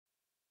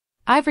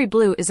Ivory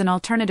Blue is an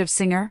alternative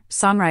singer,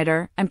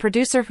 songwriter, and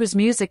producer whose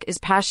music is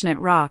passionate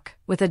rock,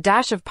 with a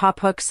dash of pop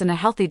hooks and a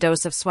healthy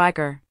dose of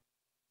swagger.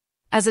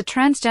 As a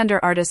transgender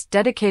artist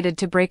dedicated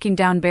to breaking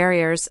down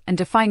barriers and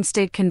defying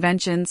state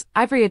conventions,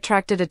 Ivory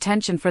attracted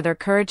attention for their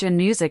courage and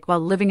music while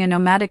living a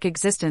nomadic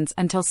existence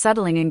until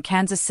settling in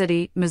Kansas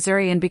City,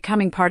 Missouri and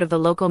becoming part of the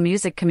local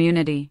music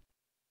community.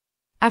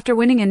 After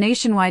winning a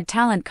nationwide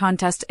talent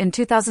contest in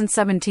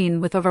 2017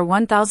 with over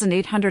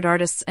 1,800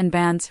 artists and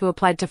bands who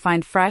applied to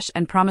find fresh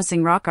and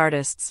promising rock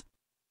artists,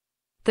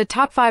 the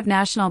top 5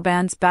 national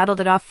bands battled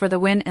it off for the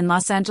win in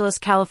Los Angeles,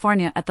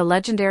 California at the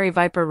legendary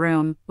Viper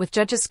Room, with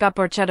judges Scott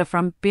Borchetta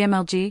from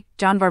BMLG,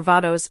 John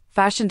Varvatos,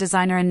 fashion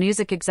designer and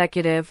music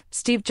executive,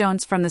 Steve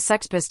Jones from the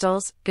Sex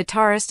Pistols,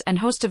 guitarist and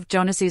host of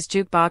Jonas's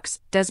Jukebox,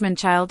 Desmond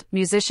Child,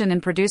 musician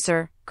and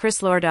producer,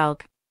 Chris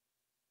Lordalg,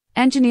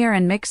 engineer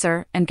and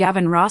mixer, and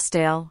Gavin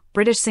Rossdale,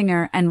 British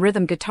singer and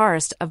rhythm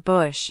guitarist of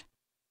Bush.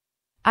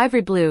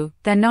 Ivory Blue,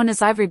 then known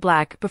as Ivory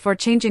Black before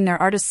changing their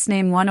artist's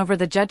name, won over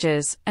the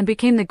judges and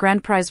became the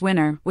grand prize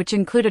winner, which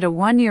included a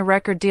 1-year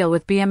record deal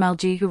with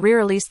BMLG, who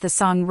re-released the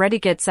song Ready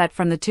Get Set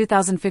from the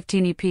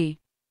 2015 EP.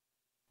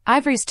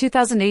 Ivory's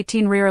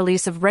 2018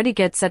 re-release of Ready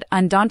Get Set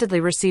undauntedly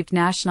received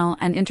national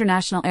and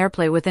international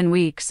airplay within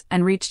weeks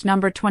and reached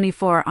number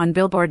 24 on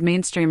Billboard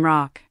Mainstream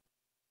Rock.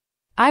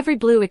 Ivory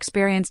Blue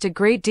experienced a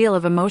great deal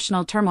of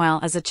emotional turmoil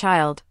as a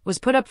child, was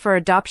put up for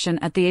adoption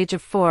at the age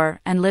of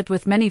 4, and lived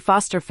with many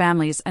foster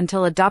families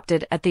until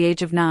adopted at the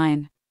age of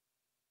 9.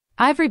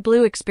 Ivory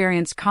Blue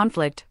experienced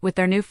conflict with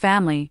their new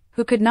family,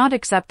 who could not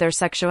accept their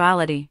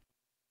sexuality.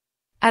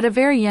 At a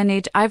very young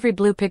age, Ivory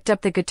Blue picked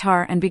up the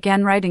guitar and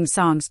began writing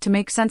songs to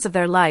make sense of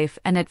their life,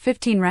 and at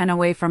 15 ran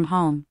away from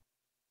home.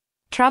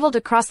 Traveled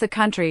across the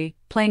country,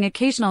 playing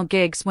occasional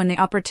gigs when the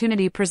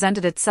opportunity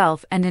presented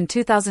itself, and in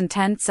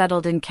 2010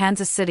 settled in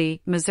Kansas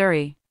City,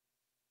 Missouri.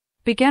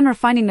 Began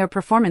refining their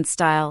performance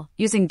style,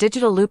 using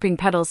digital looping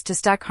pedals to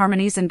stack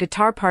harmonies and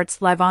guitar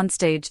parts live on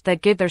stage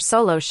that gave their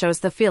solo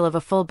shows the feel of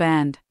a full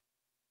band.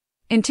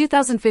 In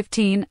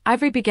 2015,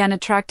 Ivory began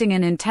attracting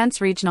an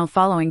intense regional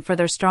following for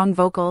their strong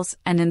vocals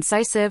and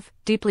incisive,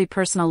 deeply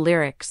personal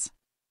lyrics.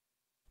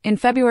 In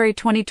February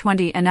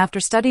 2020, and after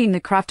studying the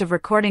craft of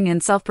recording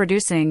and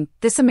self-producing,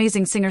 this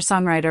amazing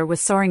singer-songwriter with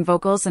soaring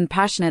vocals and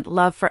passionate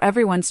love for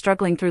everyone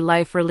struggling through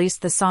life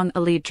released the song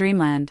Elite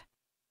Dreamland.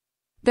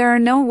 There are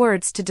no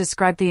words to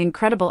describe the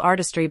incredible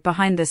artistry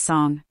behind this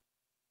song.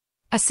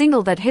 A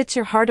single that hits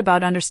your heart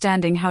about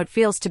understanding how it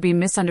feels to be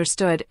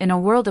misunderstood in a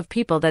world of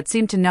people that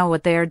seem to know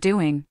what they are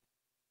doing.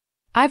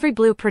 Ivory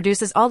Blue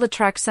produces all the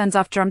tracks, sends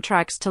off drum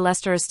tracks to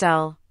Lester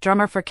Estelle,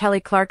 drummer for Kelly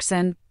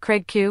Clarkson,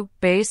 Craig Q,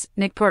 bass,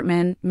 Nick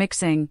Portman,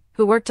 mixing,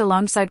 who worked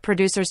alongside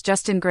producers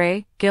Justin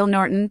Gray, Gil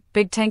Norton,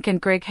 Big Tank and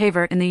Greg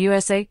Haver in the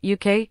USA,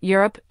 UK,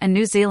 Europe, and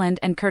New Zealand,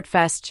 and Kurt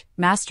Fest,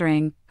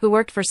 mastering, who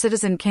worked for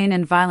Citizen Kane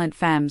and Violent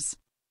Femmes.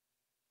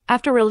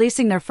 After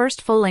releasing their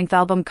first full-length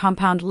album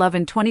Compound Love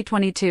in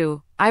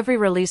 2022, Ivory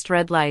released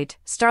Red Light,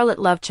 Starlit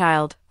Love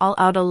Child, All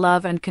Outta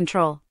Love and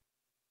Control.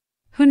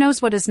 Who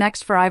knows what is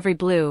next for Ivory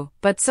Blue,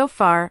 but so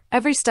far,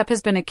 every step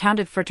has been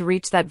accounted for to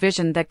reach that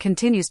vision that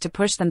continues to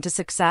push them to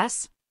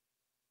success.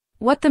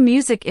 What the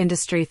music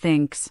industry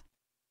thinks.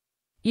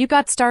 You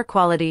got star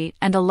quality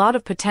and a lot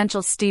of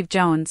potential. Steve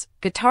Jones,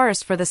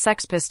 guitarist for the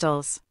Sex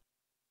Pistols,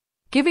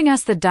 giving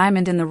us the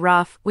diamond in the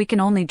rough we can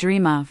only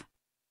dream of.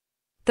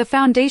 The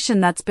foundation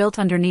that's built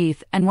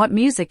underneath and what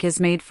music is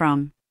made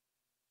from.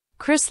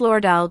 Chris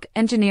Lordalg,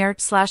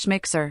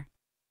 engineer/mixer.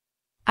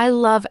 I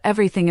love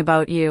everything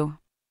about you.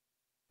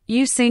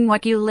 You sing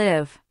what you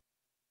live.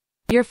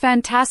 You're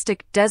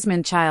fantastic.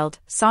 Desmond Child,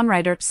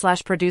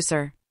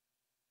 songwriter/producer.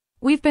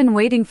 We've been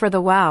waiting for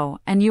the wow,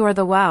 and you are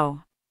the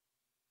wow.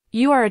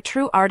 You are a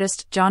true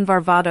artist. John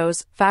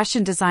Varvatos,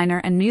 fashion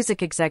designer and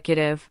music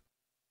executive.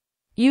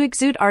 You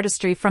exude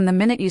artistry from the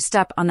minute you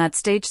step on that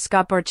stage.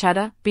 Scott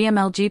Borchetta,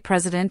 BMLG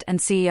president and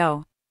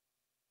CEO.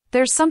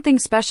 There's something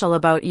special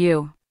about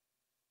you.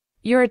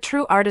 You're a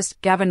true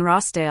artist. Gavin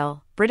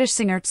Rossdale, British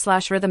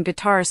singer/rhythm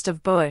guitarist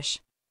of Bush.